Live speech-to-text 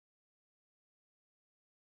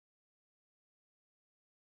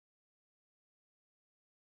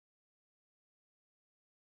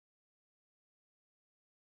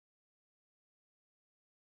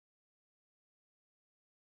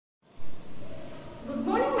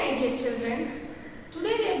children.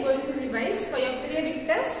 Today we are going to revise for your periodic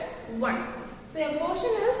test 1. So your portion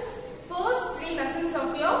is first 3 lessons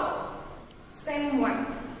of your Sem 1.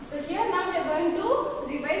 So here now we are going to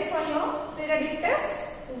revise for your periodic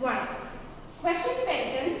test 1. Question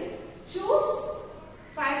pattern: choose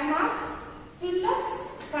 5 marks, fill-ups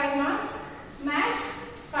 5 marks, match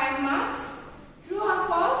 5 marks, true or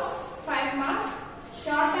false 5 marks,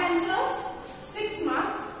 short answers 6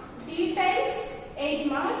 marks, details 8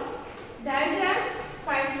 marks, diagram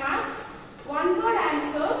 5 marks, one word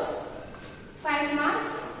answers 5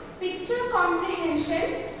 marks, picture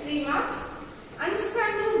comprehension 3 marks,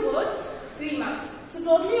 unscrambled words 3 marks. So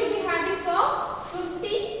totally you will be having for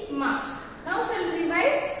 50 marks. Now shall we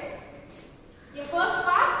revise your first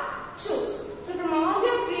part, choose. So from all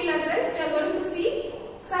your 3 lessons we are going to see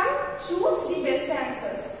some choose the best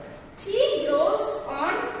answers. Tea grows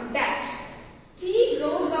on dash. Tea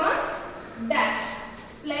grows on dash.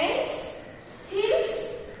 Plains,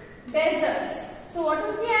 hills, deserts. So what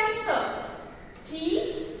is the answer?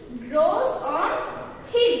 Tea grows on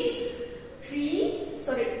hills.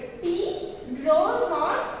 Tea grows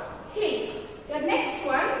on hills. Your next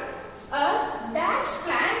one, a dash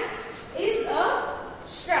plant is a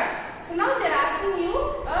shrub. So now they are asking you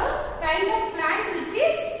a kind of plant which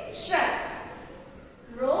is shrub.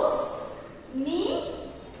 Rose,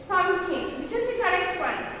 neem, pumpkin. Which is the correct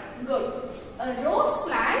one? Good. A rose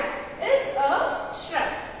plant is a shrub.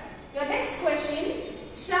 Your next question,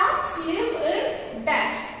 sharks live in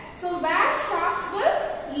dash. So where sharks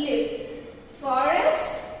will live?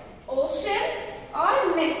 Forest, ocean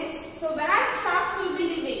or nests. So where sharks will be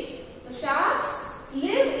living? So sharks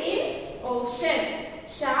live in ocean.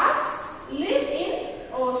 Sharks live in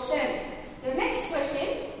ocean. The next question,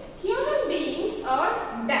 human beings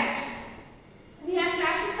are dash. We have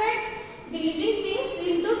classified the living things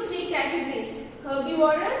into 3 categories: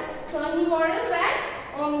 herbivorous, carnivorous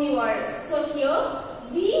and omnivorous. So here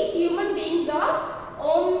we human beings are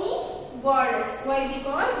omnivorous. Why?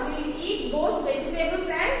 Because we will eat both vegetables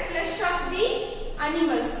and flesh of the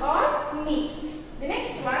animals or meat. The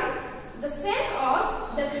next one, the stem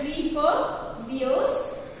of the creeper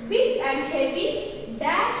bears big and heavy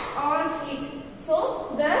dash on it.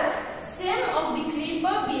 So the stem of the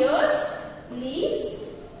creeper bears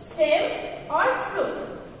leaves, stem or fruit.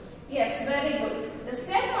 Yes, very good. The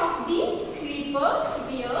stem of the creeper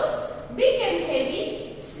bears big and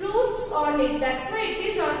heavy fruits on it. That's why it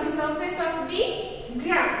is on the surface of the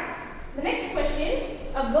ground. The next question,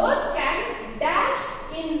 a bird can dash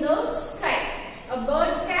in the sky. A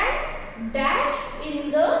bird can dash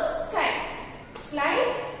in the sky.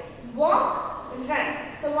 Fly, walk, run.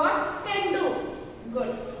 So what can do?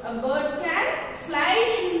 Good. A bird can fly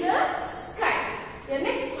in the sky. The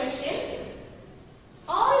next question,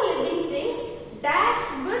 all living things dash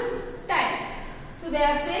with time. So they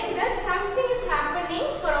are saying that something is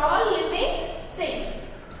happening for all living things.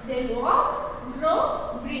 They walk,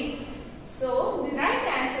 grow, breathe. So the right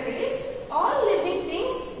answer is all living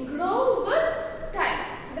things grow with time.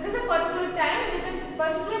 So there is a particular time. With a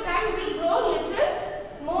particular time it will grow little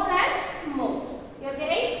more and more. Your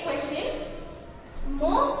eighth question,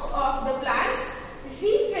 most of the plants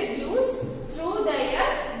reproduce through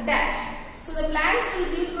their dash. So the plants will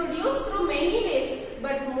reproduce through many ways,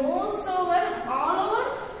 but most over, all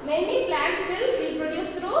over, many plants will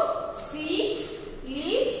reproduce through seeds,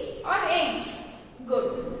 leaves or eggs.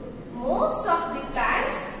 Good. Most of the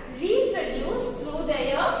plants reproduce through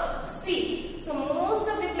their seeds. So most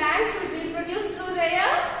of the plants will reproduce through their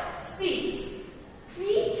seeds.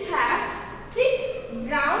 Trees have thick,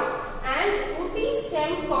 brown and woody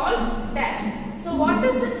stem called dash. So what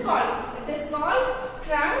is it called? It is called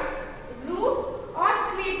trunk, root or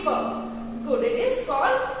creeper. Good, it is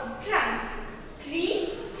called trunk. Tree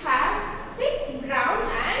have thick, brown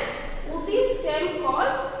and woody stem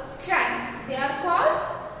called trunk. They are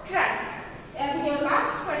called trunk. As your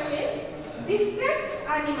last question, different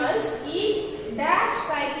animals eat dash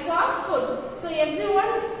types of food. So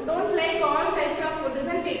everyone don't like all types of food,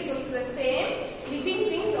 isn't it? So it's the same. Living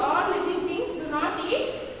things, all living things do not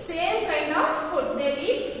eat same kind of food. They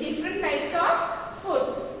eat different types of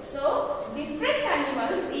food. So different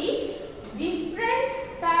animals eat different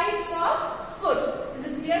types of food. Is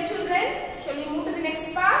it clear, children? Shall we move to the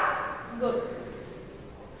next part? Good.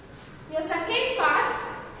 Your second part,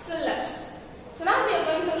 fill-ups. So now we are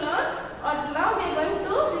going to learn, or now we are going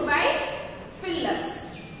to revise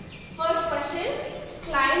fill-ups. First question,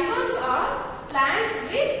 climbers are plants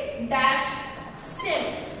with dash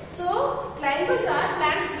stem. So climbers are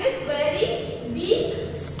plants with very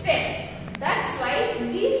weak stem. That's why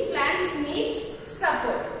these plants need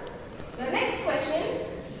support. The next question,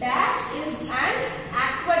 dash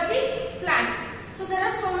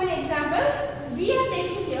many examples. We are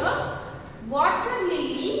taking here water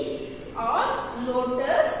lily or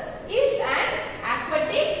lotus is an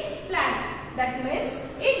aquatic plant. That means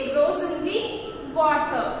it grows in the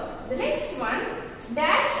water. The next one,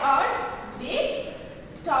 dash or big,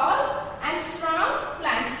 tall and strong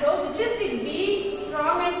plants. So which is the big,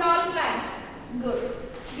 strong and tall plants? Good.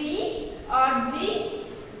 Tree or the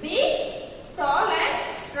big, tall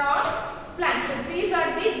and strong plants. So these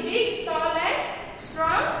are the big, tall and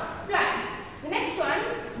strong plants. The next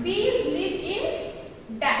one, bees live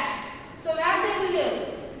in dash. So where they will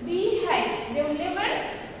live? Bee hives. They will live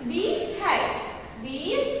in bee hives.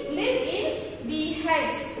 Bees live in bee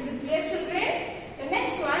hives. Is it clear, children? The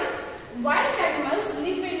next one, wild animals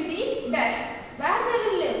live in the dash. Where they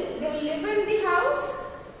will live? They will live in the house?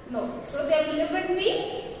 No. So they will live in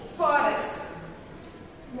the forest.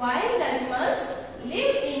 Wild animals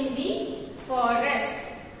live in the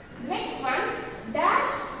forest. Next one, dash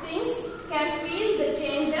things can feel the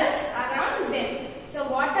changes around them. So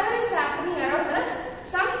whatever is happening around us,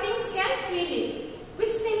 some things can feel it.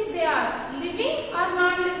 Which things they are? Living or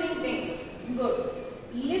non-living things? Good.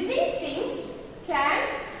 Living things can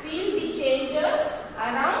feel the changes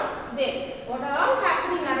around them. What are all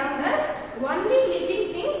happening around us? Only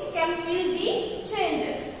living things can feel the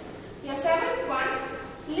changes. Your seventh one,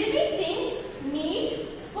 living things need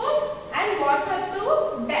food and water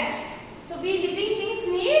to dash. So we living things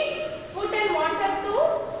need food and water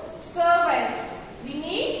to survive. We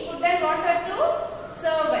need food and water to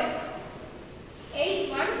survive.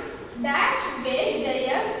 Eighth one, dash wag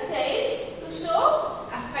their tails to show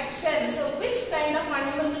affection. So which kind of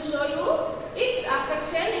animal will show you its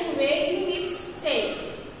affection in wagging its tails?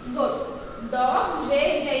 Good. Dogs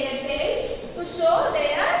wag their tails to show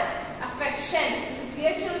their affection. Is it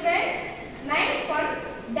clear, children? Ninth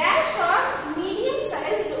one, dash or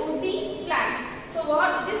medium-sized woody plants. So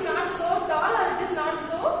what? It is not so tall or it is not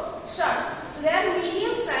so short. So they are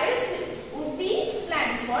medium-sized woody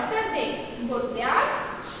plants. What are they? Good. They are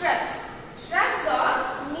shrubs. Shrubs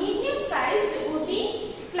are medium-sized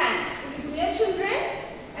woody plants. Is it clear, children?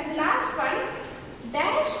 And last one,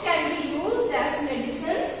 dash can be used as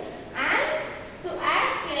medicines and to add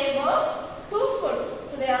flavor to food.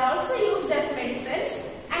 So they are also used as medicines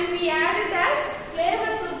and we add it as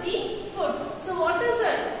flavor to the food. So what is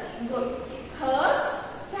it? Good. Herbs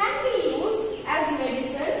can be used as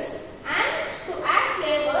medicines and to add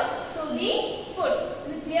flavor to the food.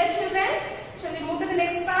 Is it clear, children? Shall we move to the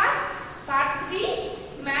next part? Part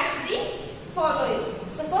 3, match the following.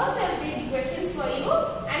 So first I will read the questions for you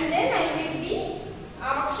and then I will read the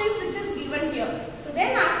options which is given here. So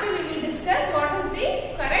then after we will discuss what is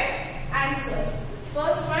the correct answers.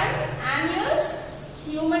 First one, animals,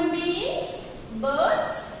 human beings,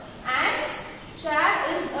 birds, ants,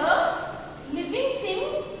 chair is a living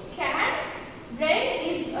thing, cat, bread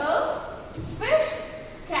is a fish,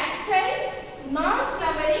 cacti,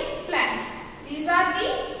 non-flowering plants. These are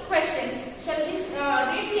the questions. Shall we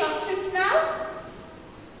read the options now?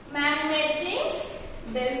 Man-made things,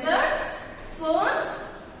 deserts, ferns,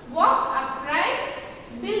 walk upright,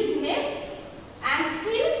 build nests and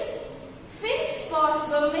hills, fins for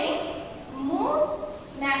swimming, move,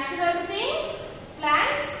 natural thing,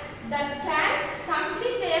 plants that can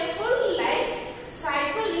complete their full life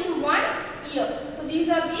cycle in 1 year. So these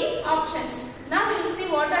are the options. Now we will see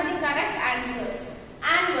what are the correct answers.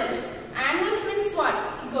 Annuals. Annuals means what?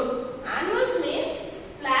 Good. Annuals means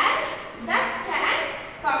plants that can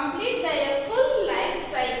complete their full life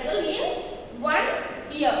cycle in 1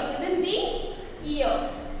 year, within the year.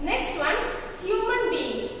 Next one, human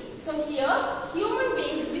beings. So here, human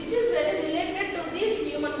beings, which is very related to these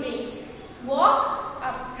human beings. Walk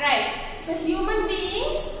upright. So human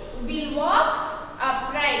beings will walk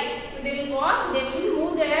upright. So they will walk, they will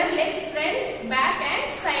move their legs front, back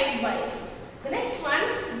and sidewise. The next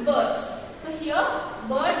one, birds. So here,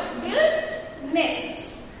 birds build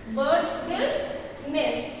nests. Birds build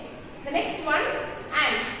nests. The next one,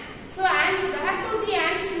 ants. So ants, where do the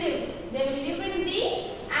ants live? They will live in the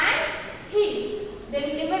ant hills. They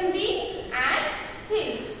will live in the ant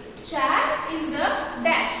hills. Chair is a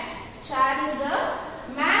dash. Chair is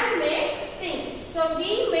a man-made thing. So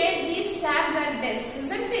we made these chairs and desks,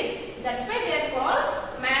 isn't it? That's why they are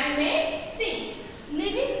called man-made things.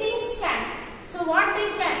 Living things can. So what they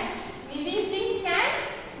can? Living things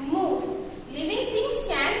can move. Living things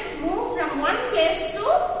can move from one place to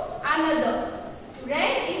another.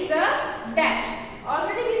 Red is a dash.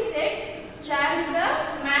 Already we said chair is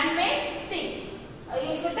a man-made thing.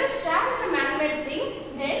 If it is chair is a man-made thing,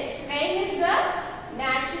 then rain is a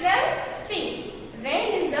natural thing.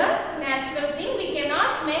 Rain is a natural thing. We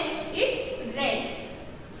cannot make it rain.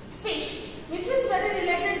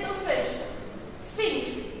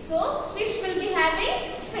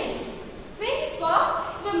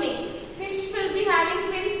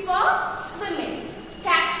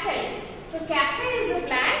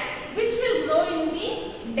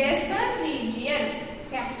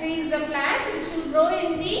 It is a plant which will grow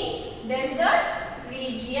in the desert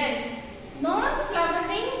regions.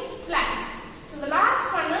 Non-flowering plants. So the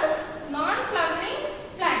last one is non-flowering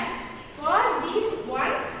plants. For these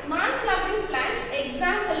one non-flowering plants,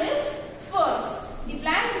 example is ferns. The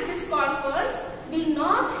plant which is called ferns will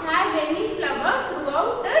not have any flower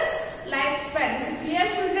throughout its lifespan. Is it clear,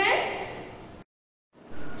 children?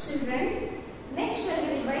 Children, next shall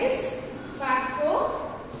we revise part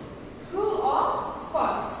 4, true or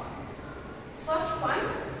false. First one,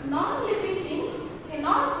 non-living things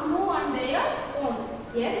cannot move on their own.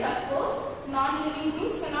 Yes, of course, non-living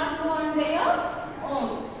things cannot move on their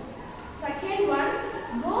own. Second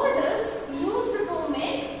one, gold is used to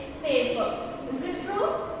make paper. Is it true?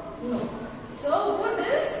 No. So, wood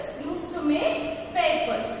is used to make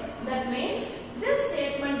papers. That means this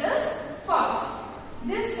statement is false.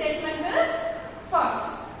 This statement is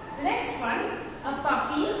false. Next one, a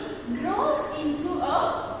puppy grows into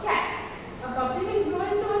a cat. A puppy will grow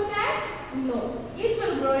into a cat? No. It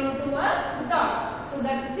will grow into a dog. So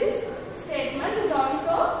that this statement is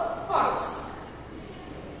also false.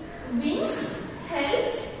 Wings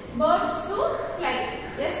helps birds to fly.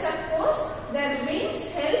 Yes, of course, their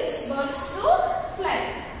wings helps birds to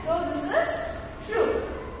fly. So this is true.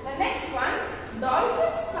 The next one,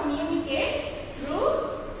 dolphins communicate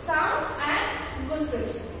through sounds and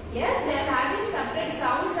whistles. Yes, they are having separate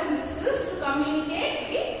sounds and whistles to communicate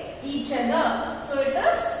with each other. So it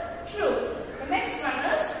is true. The next one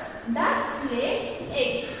is ducks lay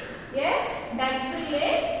eggs. Yes, ducks will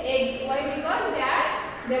lay eggs. Why? Because they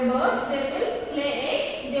are birds. They will lay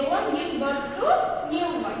eggs. They won't give birth to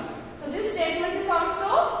new ones. So this statement is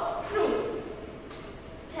also true.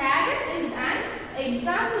 Carrot is an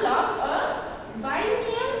example of a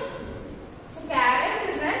biennial. So carrot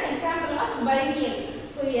is an example of biennial.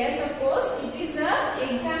 So yes, of course, it is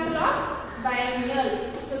an example of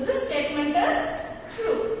biennial. So this statement is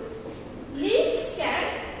true. Leaves can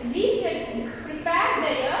prepare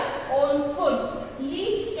their own food.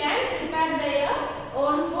 Leaves can prepare their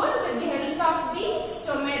own food with the help of the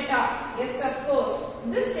stomata. Yes, of course.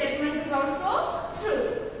 This statement is also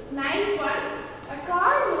true. Ninth one, a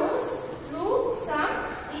car moves through some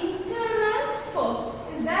internal force.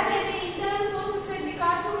 Is there any internal force inside the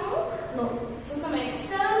car to move? No. So some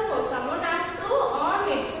external force, someone have to on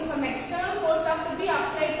it. So some external force have to be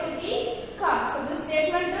applied to the car. So this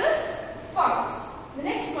statement is false. The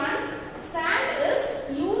next one, sand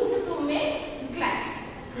is used to make glass.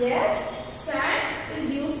 Yes, sand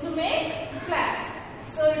is used to make glass.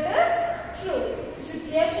 So it is true. Is it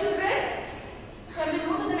clear, children? Shall we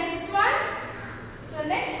move to the next one? So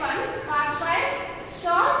next one, part 5,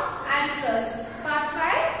 short answers. Part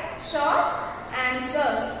 5, short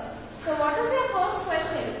answers. So what is your first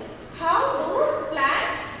question? How do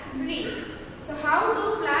plants breathe? So how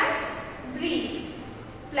do plants breathe?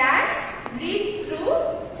 Plants breathe through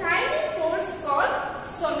tiny pores called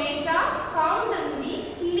stomata found in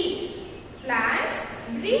the leaves. Plants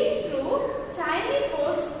breathe through tiny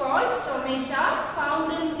pores called stomata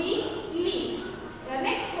found in the leaves. The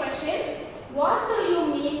next question, what do you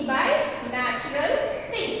mean by natural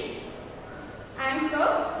things? Answer,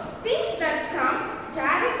 things that come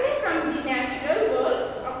directly from the natural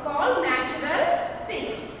world are called natural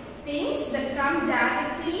things. Things that come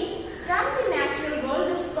directly from the natural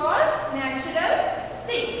world is called natural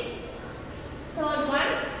things. Third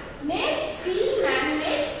one, name 3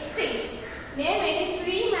 man-made things. Name any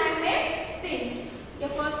 3 man-made things. Your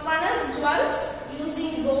first one is jewels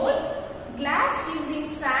using gold, glass using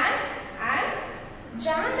sand, and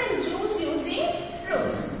jam and juice using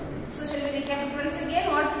fruits. So shall we recap it once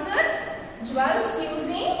again? What is it? Jewels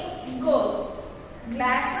using gold,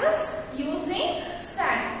 glasses using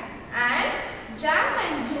sand, and jam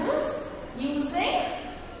and juice using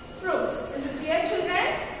fruits. Is it clear, children?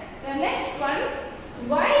 The next one,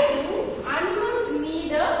 why do animals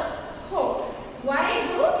need a home? Why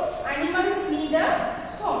do animals need a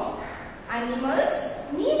home? Animals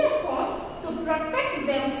need a home to protect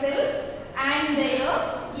themselves and their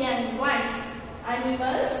young ones.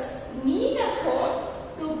 Animals need a home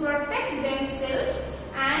to protect themselves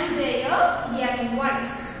and their young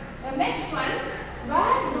ones. The next one,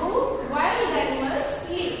 where do wild animals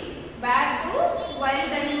live? Where do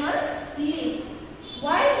wild animals live?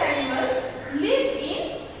 Wild animals live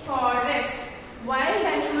in forests.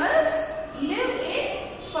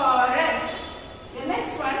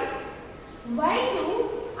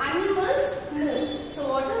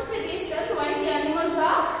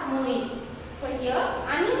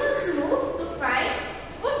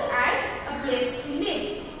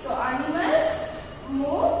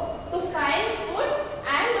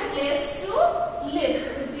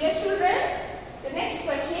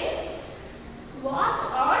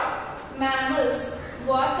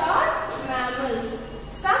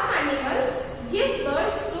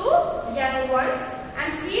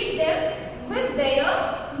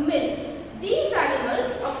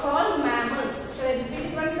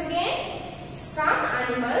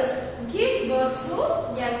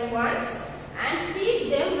 ones and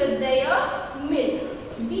feed them with their milk.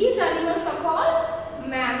 These animals are called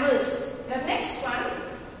mammals. The next one,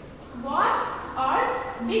 what are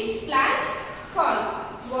big plants called?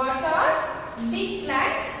 What are big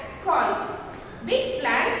plants called? Big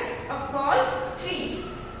plants are called trees.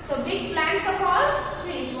 So big plants are called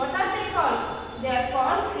trees. What are they called? They are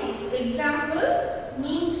called trees. Example,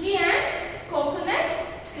 neem tree and coconut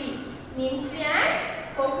tree. Neem tree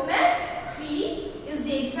and coconut tree is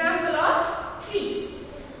the example of trees.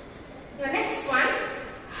 The next one,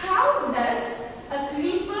 how does a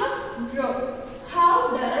creeper grow? How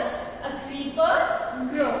does a creeper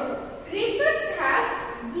grow? Creepers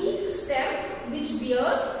have weak stem which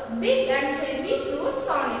bears big and heavy fruits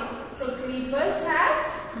on it. So creepers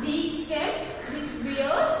have big stem which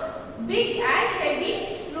bears big and heavy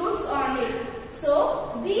fruits on it.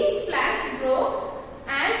 So these plants grow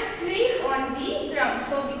and creep on the ground.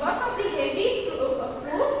 So because of the heavy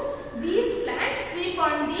fruits, these plants creep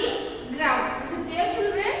on the ground. Is it clear,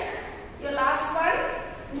 children? Your last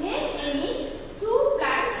one, name any two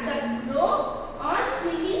plants that grow on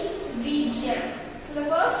hilly region. So the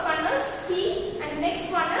first one is tea and the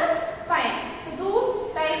next one is pine. So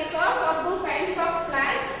two kinds of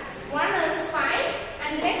plants. One is pine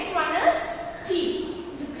and the next one is tea.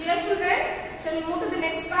 Is it clear, children? Shall we move to the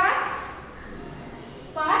next part?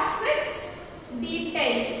 Part 6,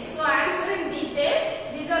 details. So answer in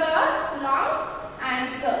detail. These are our long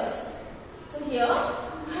answers. So here,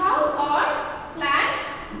 how are plants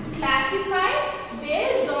classified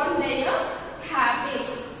based on their habits?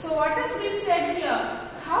 So what has been said here?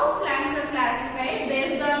 How plants are classified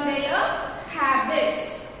based on their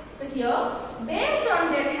habits. So here, based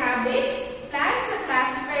on their habits, plants are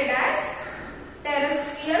classified as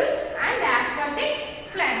terrestrial and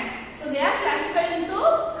aquatic plants. So they are classified into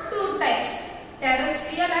two types,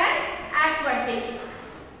 terrestrial and aquatic.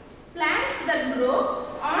 Plants that grow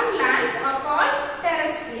on land are called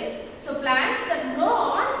terrestrial. So plants that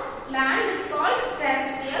grow on land is called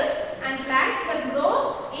terrestrial and plants that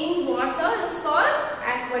grow in water is called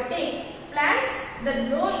aquatic. Plants that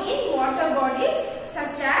grow in water bodies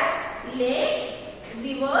such as lakes,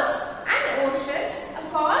 rivers and oceans are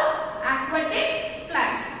called aquatic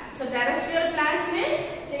plants. So terrestrial plants means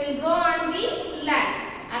they will grow on the land.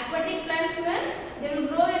 Aquatic plants means they will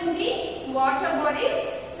grow in the water bodies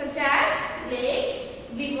such as lakes,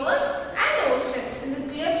 rivers and oceans. Is it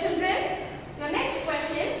clear, children? Your next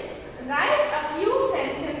question, write a few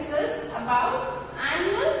sentences about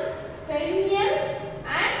annual, perennial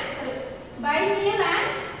and biennial and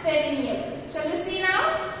perennial. Shall we see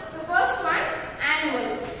now? So first one,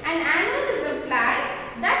 annual. An annual is a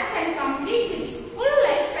plant that can complete its full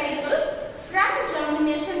life cycle from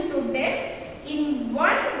germination to death in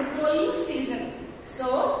one growing season.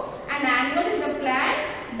 So an annual is a plant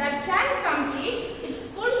that can complete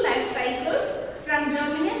its full life cycle from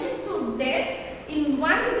germination to death in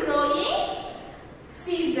one growing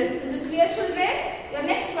season. Is it clear, children? Your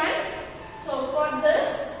next one. So for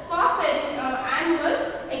this, for annual,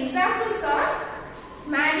 examples are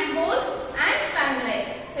marigold and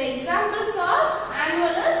sunlight. So examples of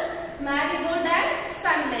annual is marigold and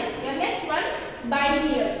sunlight. Your next one,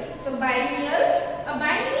 biennial. So biennial, a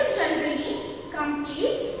biennial generally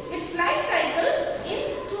completes its life cycle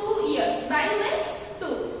in 2 years. Bi means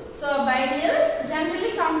 2. So a biennial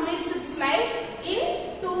generally completes its life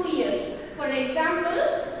in 2 years. For example,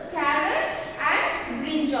 carrot and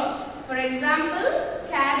brinjal. For example,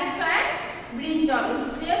 carrot and brinjal. Is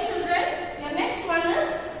it clear, children? Your next one is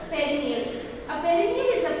perennial. A perennial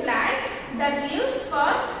is a plant that lives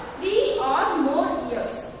for 3 or more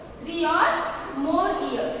years. 3 or more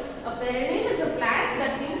years. A perennial is a plant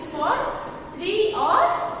that lives for 3 or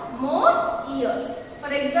more years.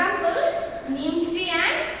 For example, neem tree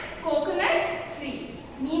and coconut tree.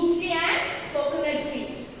 Neem tree and coconut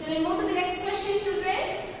tree. Shall we move to the next question,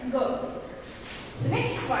 children? Go. The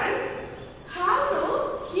next one, how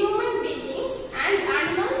do human beings and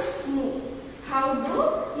animals move? How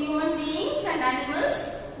do human beings and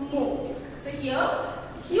animals move? So here,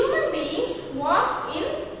 human beings walk in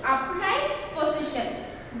upright position.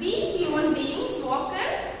 We human beings walk in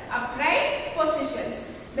upright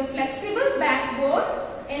positions. The flexible backbone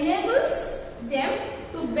enables them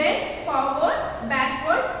to bend forward,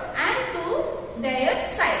 backward and to their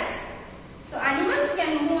sides. So animals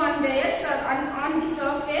can move on the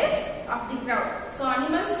surface of the ground. So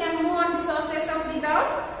animals can move on the surface of the ground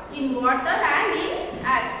in water and in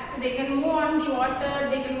air. So they can move on the water,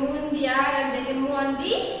 they can move in the air and they can move on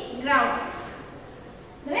the ground.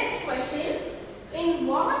 The next question, in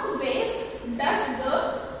what ways does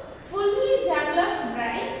the fully developed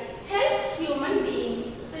brain help human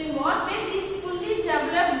beings? So in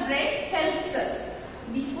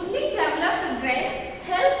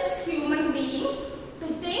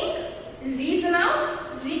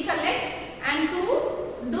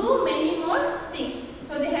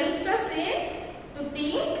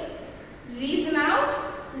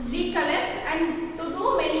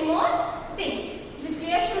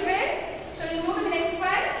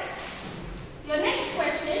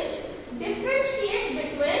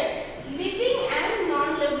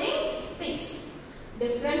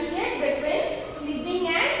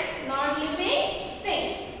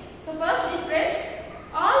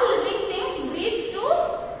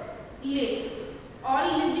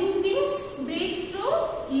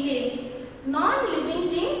Non-living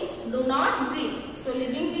things do not breathe. So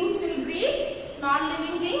living things will breathe.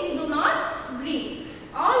 Non-living things do not breathe.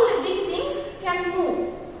 All living things can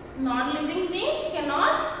move. Non-living things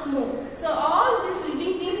cannot move. So all these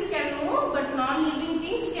living things can move, but non-living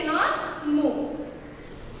things cannot move.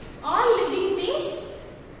 All living things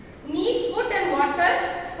need food and water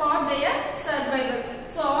for their survival.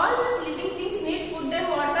 So all these living things need food and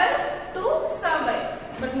water to survive.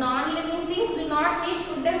 But non-living things do not need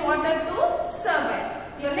food and water to survive.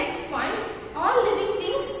 Your next point, all living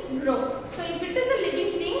things grow. So if it is a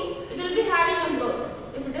living thing, it will be having a growth.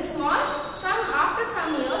 If it is small, after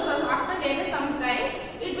some years or after later sometimes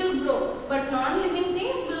it will grow. But non-living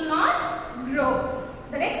things will not grow.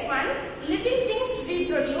 The next one, living things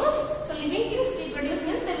reproduce. So living things reproduce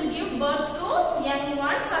means they will give birth to young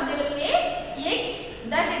ones or they will lay eggs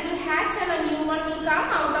that it will hatch and a new one will come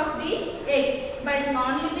out of the egg. But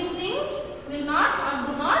non-living things will not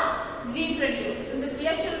or do not reproduce. Is it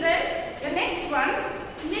clear, children? The next one,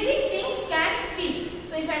 living things can feel.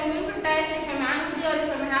 So if I am going to touch, if I am angry or if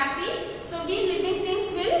I am happy, so we living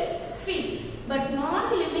things will feel. But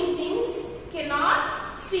non-living things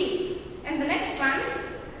cannot feel. And the next one,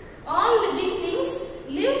 all living things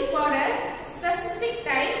live for a specific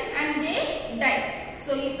time and they die.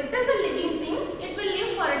 So if it is a living thing, it will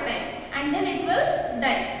live for a time and then it will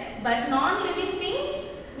die. But non-living things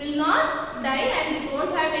will not die and it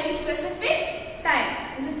won't have any specific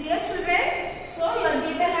time. Is it clear, children? So your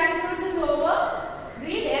detailed answers is over.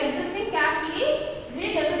 Read everything carefully.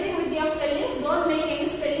 Read everything with your spellings. Don't make any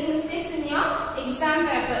spelling mistakes in your exam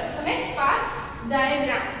paper. So next part,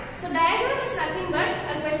 diagram. So diagram is nothing but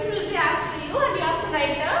a question will be asked to you and you have to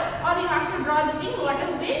write or you have to draw the thing what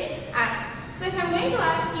has been asked. So if I am going to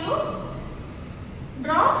ask you,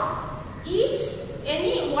 draw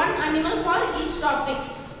any one animal for each topics.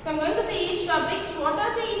 If I am going to say each topics, what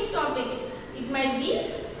are the each topics? It might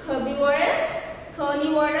be herbivorous,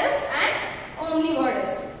 carnivorous and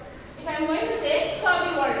omnivorous. If I am going to say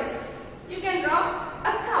herbivorous, you can draw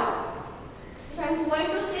a cow. If I am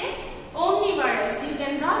going to say omnivorous, you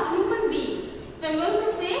can draw a human being. If I am going to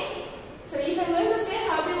say,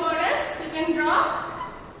 herbivorous, you can draw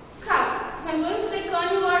cow. If I am going to say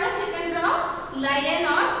carnivorous, you can draw lion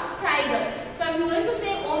or tiger. If I am going to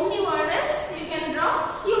say omnivorous, you can draw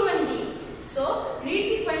human beings. So read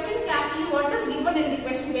the question carefully what is given in the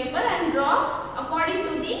question paper and draw according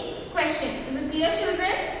to the question. Is it clear,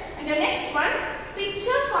 children? And the next one,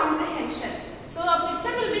 picture comprehension. So a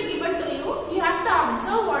picture will be given to you. You have to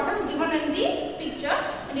observe what is given in the picture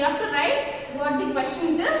and you have to write what the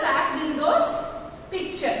question is asked in those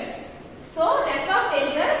pictures. So refer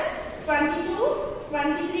pages 22,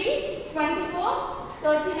 23, 24,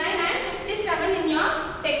 39 and 57 in your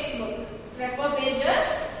textbook. Refer pages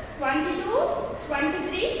 22,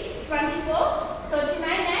 23, 24, 39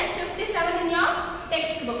 and 57 in your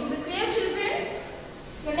textbook. Is it clear, children?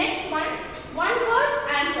 The next one word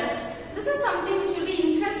answers. This is something which will be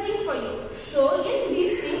interesting for you. So in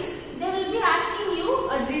these things, they will be asking you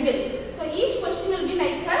a riddle. So each question will be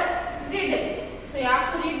like a riddle. So you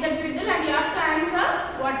have to read the riddle and you have to answer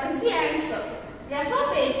what is the answer.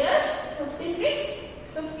 Refer pages 56,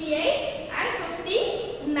 58 and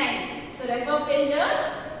 59. So refer pages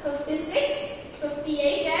 56,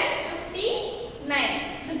 58 and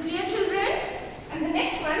 59. Is it clear, children? And the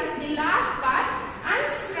next one, the last part,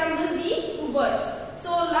 unscramble the words.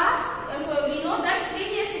 So we know that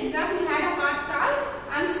previous exam we had a part called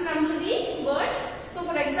unscramble the words. So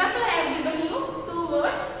for example, I have given you two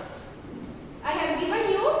words. I have given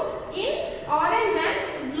you in orange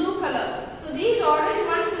and blue color. So these orange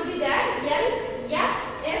ones will be there, L, F,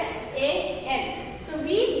 S, A, N. So with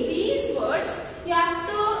these words, you have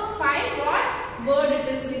to find what word it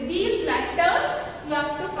is. With these letters, you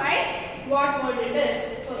have to find what word it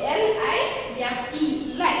is. So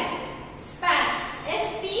L-I-F-E, life. Span,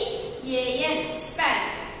 S-P-A-N, span,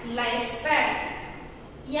 lifespan.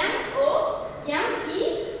 M-O-M-E-T.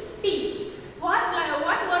 What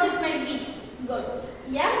word it might be? Good.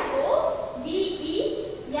 M-O-V-E-M-E-N-T,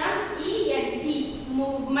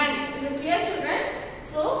 movement. Is it clear, children?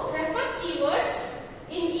 So refer keywords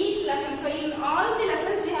in each lesson. So in all the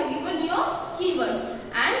lessons we have given you keywords,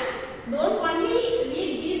 and don't only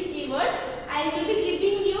read these keywords. I will be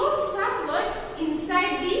giving you some words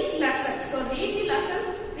inside the lesson. So read the lesson,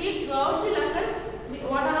 read throughout the lesson.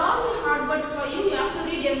 What are all the hard words for you? You have to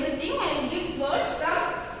read everything. I will give words from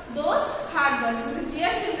those hard words. Is it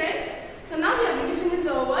clear, children? So now your revision is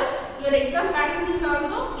over. Your exam pattern is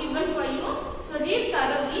also given for you. So read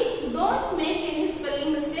thoroughly. Don't make any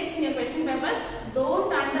spelling mistakes in your question paper.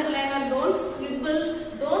 Don't underline or don't scribble.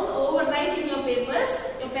 Don't overwrite in your papers.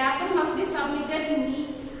 Your paper must be submitted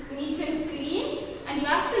neat and clean, and you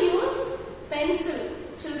have to use pencil.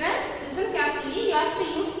 Children, listen carefully. You have to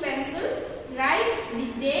use pencil. Write the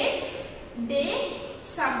date, day,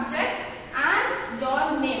 subject, and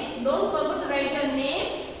your name. Don't forget to write your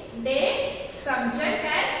name, date, subject,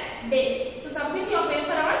 and day. So submit your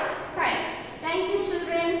paper on